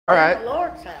All right. The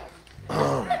Lord's house.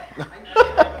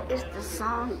 Is the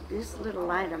song, This Little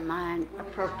Light of Mine,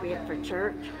 appropriate for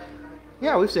church?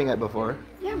 Yeah, we've sung it before.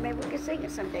 Yeah, maybe we can sing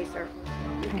it someday, sir.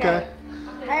 Okay.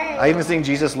 Hey. I even sing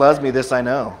Jesus Loves Me, This I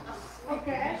Know.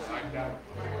 Okay.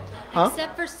 Huh?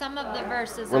 Except for some of the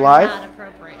verses We're are live? not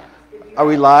appropriate. Are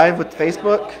we live with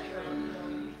Facebook?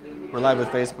 We're live with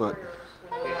Facebook.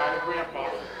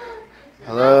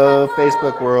 Hello,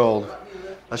 Facebook world.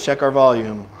 Let's check our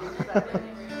volume.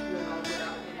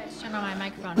 Let's turn on my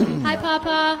microphone. Hi,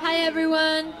 Papa. Hi,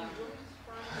 everyone.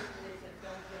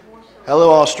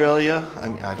 Hello, Australia. I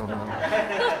mean, I don't know.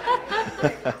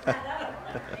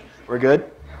 We're good?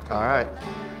 All right.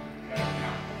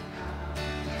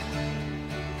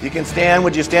 You can stand.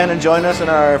 Would you stand and join us in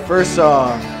our first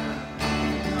song?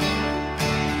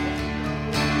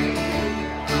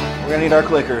 We're going to need our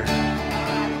clicker.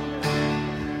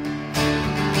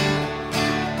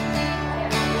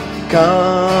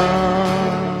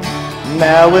 Come,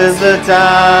 now is the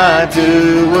time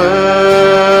to worship.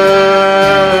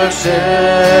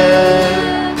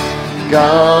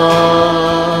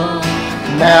 Come,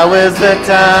 now is the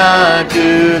time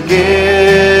to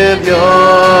give your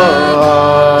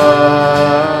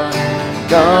heart.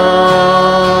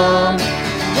 Come,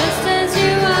 Just as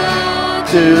you are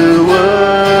to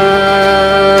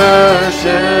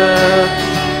worship.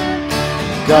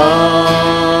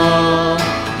 Come,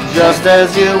 just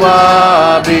as you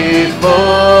are before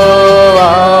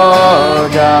our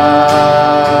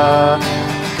God.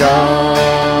 Come.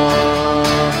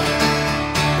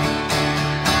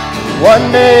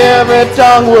 One day every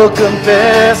tongue will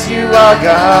confess you are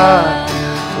God.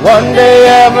 One day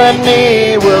every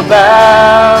knee will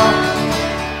bow.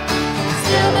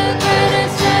 Still the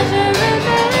greatest treasure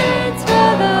remains for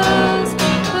those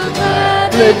who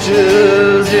Gladly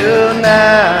choose you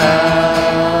now.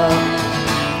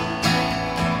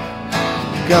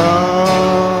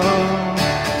 Come,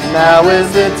 now is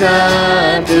the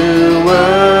time to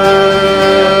worship.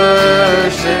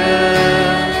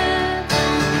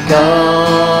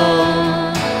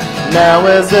 Come, now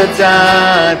is the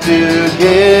time to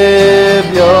give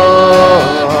your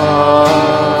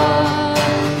heart.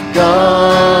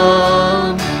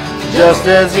 Come, just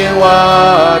as you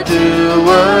are to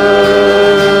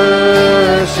worship.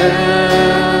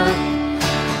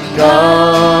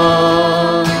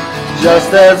 Come,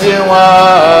 just as you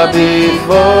are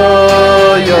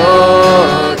before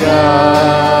your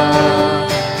God.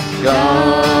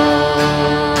 Come.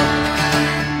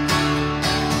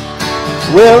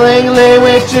 Willingly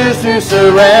we choose to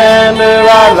surrender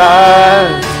our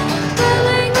lives.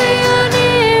 willingly your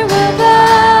knee will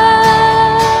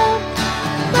bow.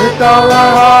 With all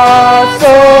our heart,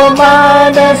 soul,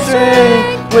 mind, and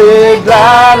strength, we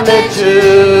gladly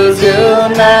choose you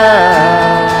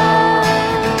now.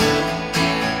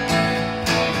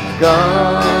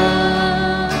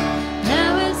 Come,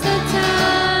 Now is the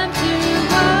time to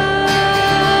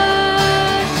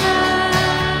worship.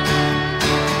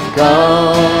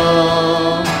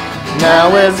 come.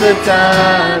 Now is the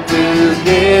time to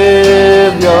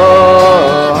give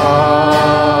your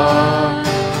heart.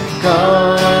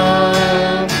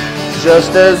 Come,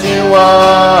 just as you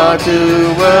are to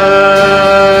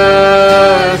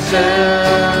worship.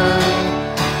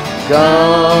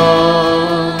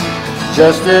 Come,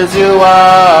 just as you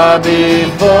are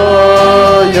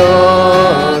before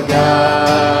your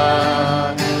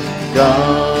God.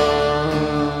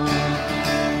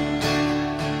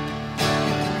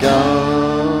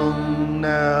 Come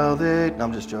now that... No,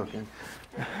 I'm just joking.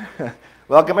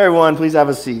 Welcome everyone. Please have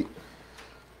a seat.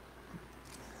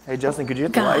 Hey Justin, could you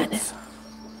hit the God, lights?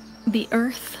 the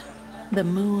earth, the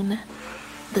moon,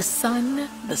 the sun,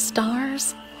 the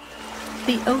stars,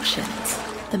 the oceans,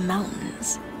 the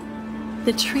mountains,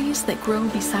 the trees that grow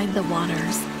beside the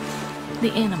waters,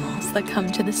 the animals that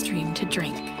come to the stream to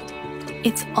drink.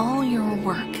 It's all your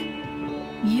work.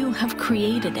 You have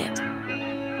created it.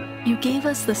 You gave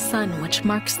us the sun, which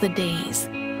marks the days,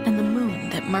 and the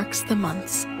moon that marks the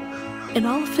months. It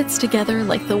all fits together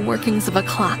like the workings of a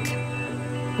clock.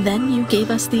 Then you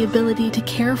gave us the ability to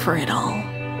care for it all.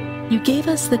 You gave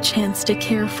us the chance to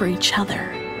care for each other.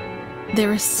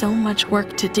 There is so much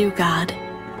work to do, God.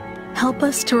 Help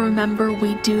us to remember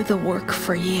we do the work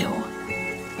for you.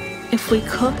 If we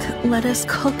cook, let us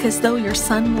cook as though your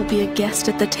son will be a guest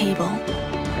at the table.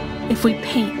 If we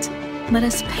paint, let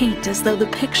us paint as though the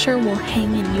picture will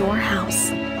hang in your house.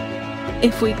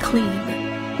 If we clean,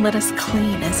 let us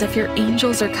clean as if your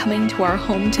angels are coming to our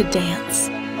home to dance.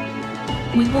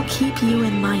 We will keep you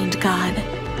in mind, God,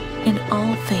 in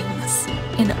all things,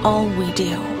 in all we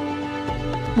do.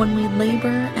 When we labor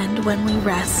and when we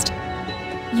rest,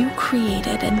 You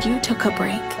created and you took a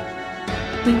break.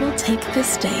 We will take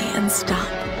this day and stop.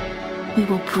 We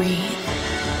will breathe.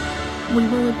 We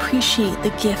will appreciate the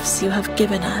gifts you have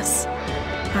given us.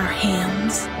 Our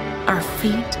hands, our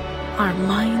feet, our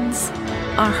minds,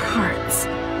 our hearts.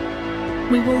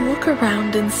 We will look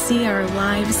around and see our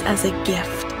lives as a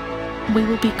gift. We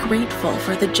will be grateful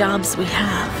for the jobs we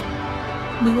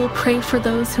have. We will pray for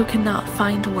those who cannot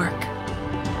find work.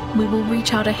 We will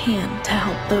reach out a hand to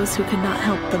help those who cannot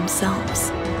help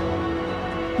themselves.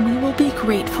 We will be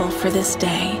grateful for this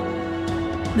day,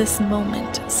 this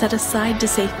moment set aside to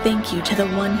say thank you to the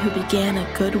one who began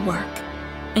a good work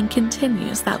and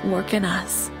continues that work in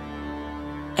us.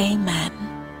 Amen.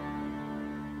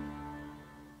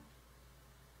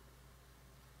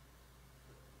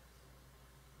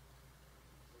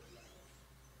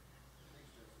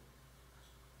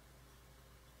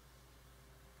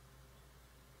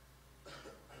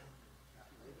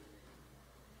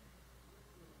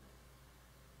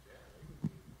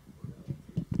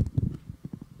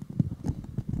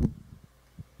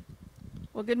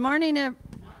 Well, good morning. Good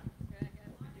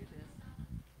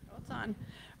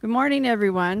morning,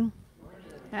 everyone.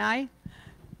 Hi.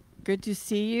 Good to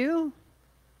see you.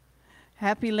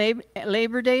 Happy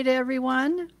Labor Day to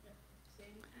everyone.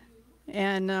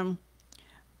 And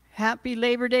happy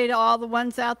Labor Day to all the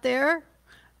ones out there.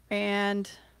 And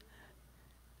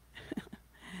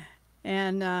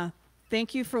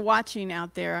thank you for watching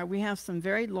out there. We have some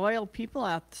very loyal people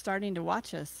out starting to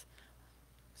watch us.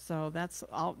 So that's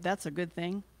a good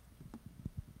thing.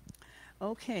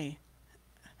 Okay.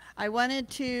 I wanted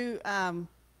to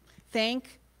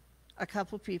thank a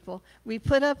couple people. We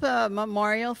put up a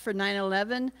memorial for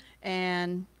 9/11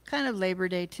 and kind of Labor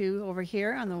Day too over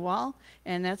here on the wall,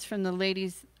 and that's from the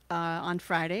ladies on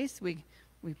Fridays. We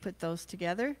put those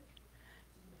together.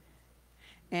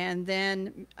 And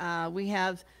then we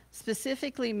have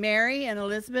specifically Mary and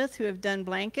Elizabeth who have done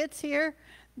blankets here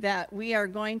that we are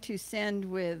going to send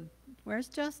with, where's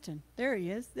Justin? There he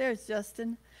is. There's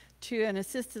Justin, to an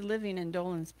assisted living in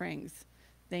Dolan Springs.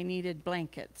 They needed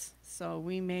blankets, so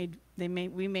we made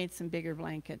some bigger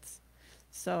blankets.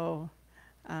 So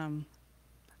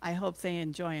I hope they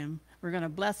enjoy them. We're going to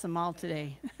bless them all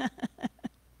today.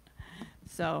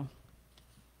 So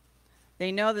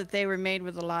they know that they were made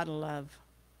with a lot of love.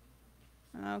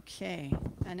 Okay,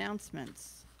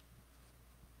 announcements.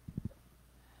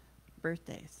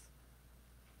 Birthdays.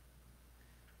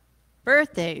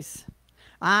 Birthdays.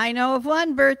 I know of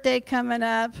one birthday coming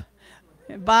up.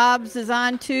 Bob's is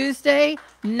on Tuesday,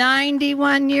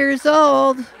 91 years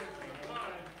old.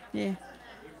 Yeah.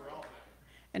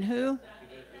 And who?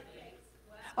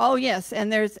 Oh, yes,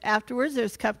 and afterwards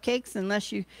there's cupcakes.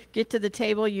 Unless you get to the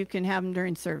table, you can have them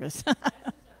during service.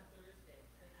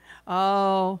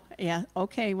 Oh, yeah,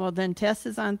 okay, well then Tess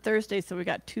is on Thursday, so we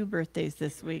got 2 birthdays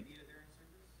this week.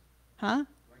 Huh?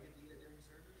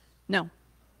 No.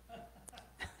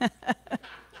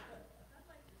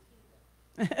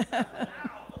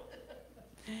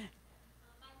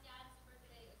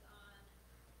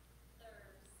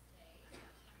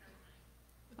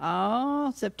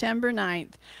 Oh, September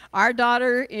 9th. Our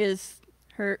daughter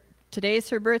today's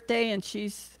her birthday, and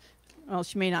she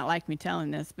may not like me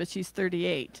telling this, but she's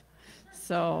 38.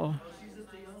 So,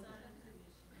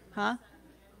 huh?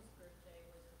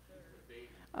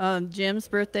 Jim's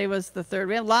birthday was the 3rd.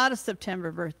 We have a lot of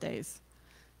September birthdays.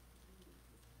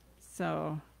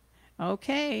 So,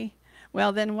 okay.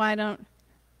 Well, then why don't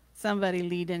somebody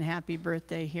lead in happy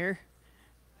birthday here?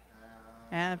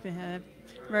 Happy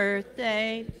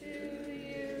birthday to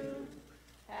you.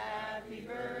 Happy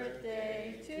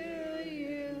birthday to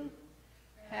you.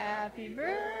 Happy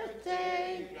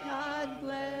birthday, God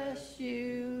bless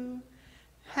you.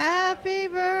 Happy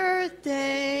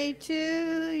birthday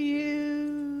to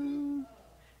you.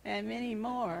 And many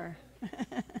more.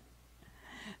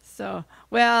 So,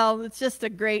 well, it's just a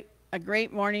great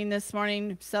morning this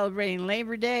morning, celebrating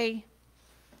Labor Day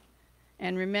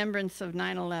and remembrance of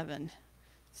 9/11.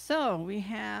 So we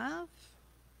have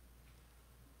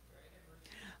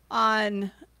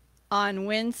on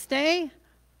Wednesday,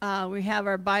 we have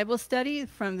our Bible study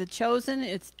from The Chosen.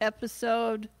 It's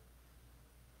episode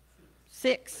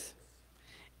 6,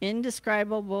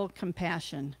 Indescribable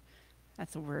Compassion.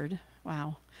 That's a word.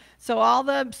 Wow. So all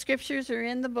the scriptures are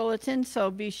in the bulletin, so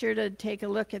be sure to take a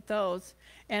look at those.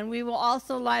 And we will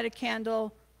also light a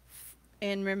candle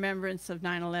in remembrance of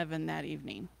 9/11 that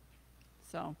evening.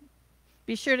 So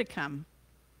be sure to come.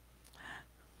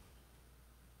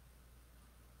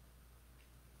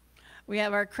 We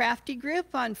have our crafty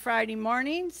group on Friday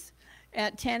mornings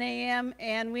at 10 a.m.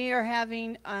 and we are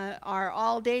having our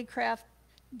all-day craft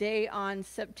day on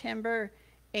September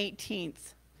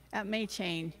 18th. That may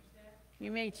change.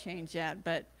 You may change that,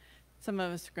 but some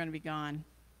of us are going to be gone.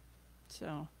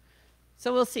 So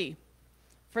we'll see.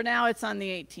 For now, it's on the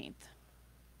 18th.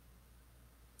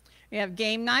 We have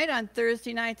game night on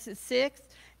Thursday nights at 6,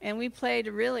 and we played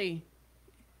a really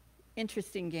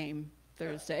interesting game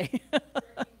Thursday.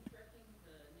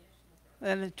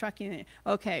 The trucking.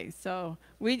 Okay, so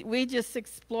we just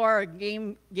explore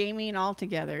gaming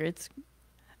altogether. It's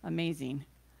amazing.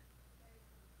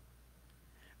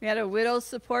 We had a widows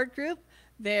support group.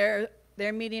 They're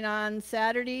meeting on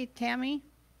Saturday. Tammy,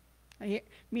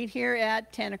 meet here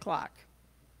at 10 o'clock.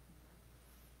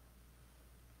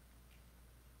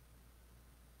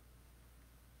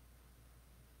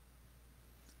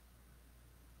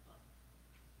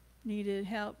 Needed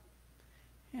help.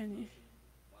 And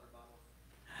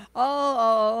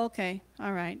oh, okay.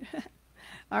 All right.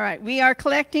 All right. We are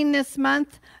collecting this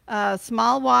month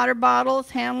small water bottles,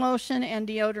 hand lotion, and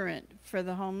deodorant for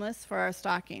the homeless for our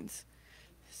stockings.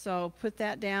 So put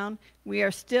that down. We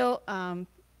are still,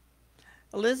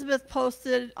 Elizabeth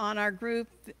posted on our group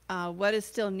what is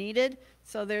still needed.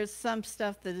 So there's some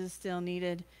stuff that is still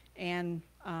needed. And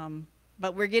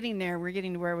but we're getting there. We're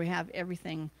getting to where we have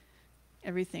everything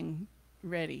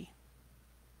ready.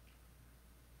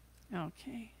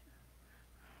 Okay.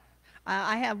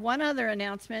 I have one other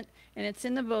announcement, and it's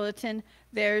in the bulletin.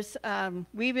 There's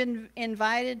we've been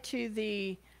invited to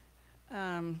the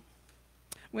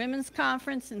women's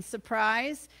conference in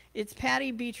Surprise. It's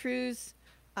Patty B. True's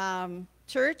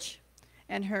church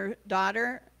and her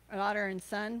daughter and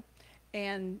son,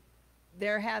 and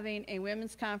they're having a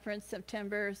women's conference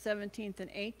September 17th and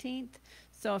 18th.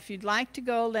 So if you'd like to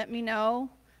go, let me know.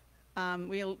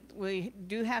 We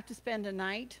do have to spend a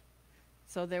night,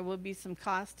 so there will be some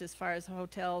cost as far as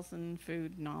hotels and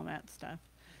food and all that stuff.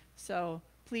 So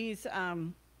please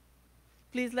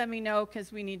let me know,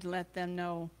 because we need to let them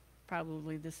know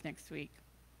probably this next week.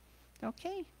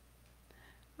 Okay.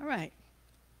 All right.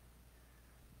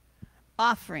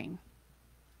 Offering.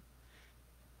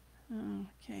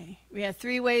 Okay. We have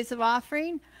 3 ways of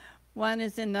offering. One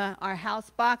is in our house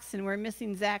box, and we're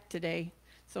missing Zach today.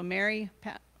 So Mary,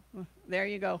 there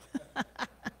you go.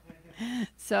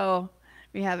 So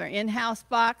we have our in-house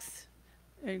box,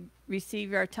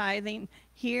 receive our tithing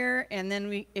here, and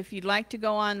then if you'd like to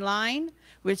go online,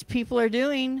 which people are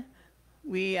doing,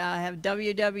 we have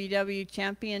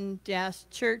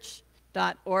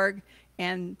www.champion-church.org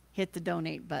and hit the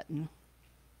donate button.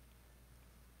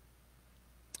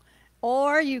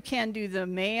 Or you can do the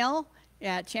mail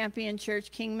at Champion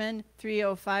Church, Kingman,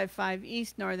 3055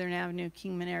 East Northern Avenue,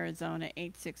 Kingman, Arizona,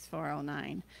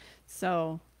 86409.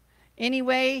 So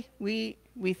anyway, we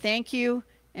thank you,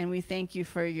 and we thank you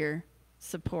for your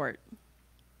support.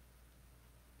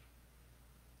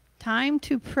 Time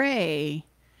to pray.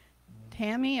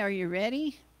 Tammy, are you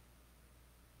ready?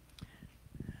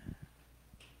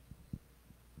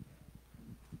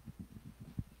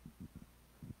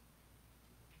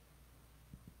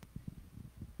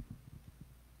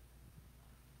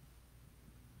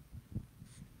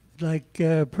 Like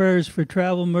prayers for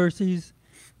travel mercies.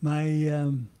 My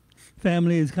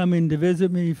family is coming to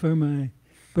visit me for my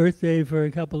birthday for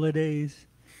a couple of days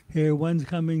here. One's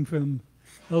coming from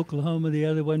Oklahoma, the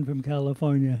other one from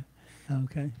California.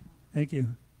 Okay, thank you.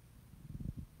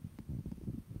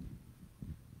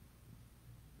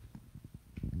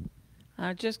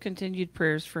 Just continued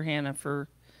prayers for Hannah for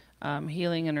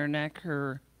healing in her neck.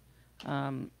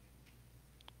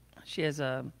 She has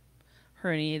a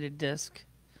herniated disc,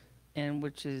 and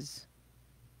which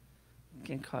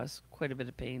can cause quite a bit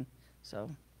of pain. So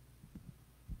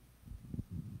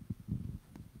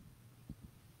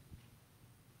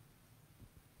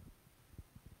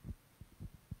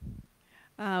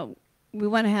we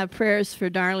want to have prayers for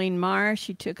Darlene Marr.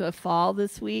 She took a fall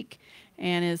this week,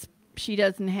 and she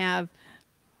doesn't have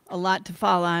a lot to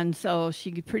fall on, so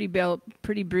she's pretty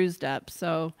bruised up.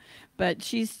 So, but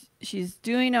she's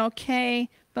doing okay.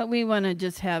 But we want to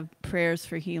just have prayers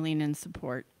for healing and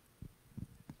support.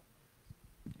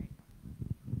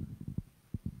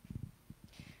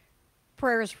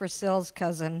 Prayers for Syl's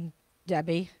cousin,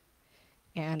 Debbie,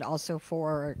 and also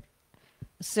for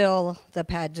Syl, the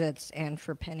Padgetts, and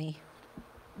for Penny.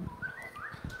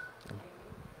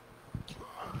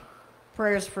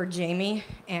 Prayers for Jamie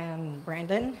and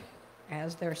Brandon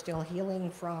as they're still healing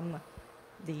from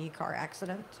the car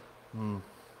accident.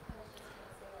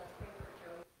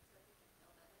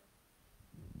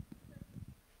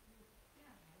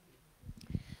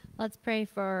 Let's pray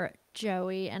for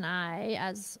Joey and I,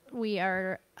 as we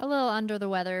are a little under the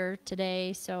weather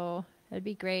today, so it'd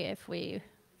be great if we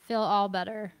feel all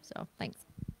better. So thanks.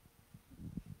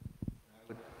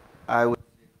 I would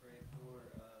say pray for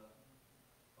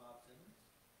Bob Simmons.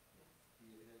 He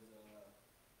is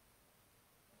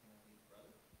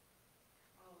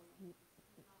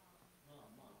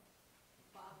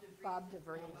brother. Bob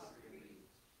DeVries.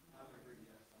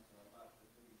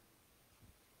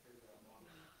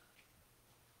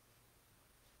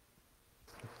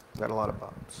 Got a lot of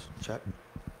Bobs. Check.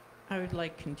 I would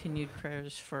like continued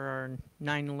prayers for our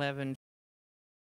 9/11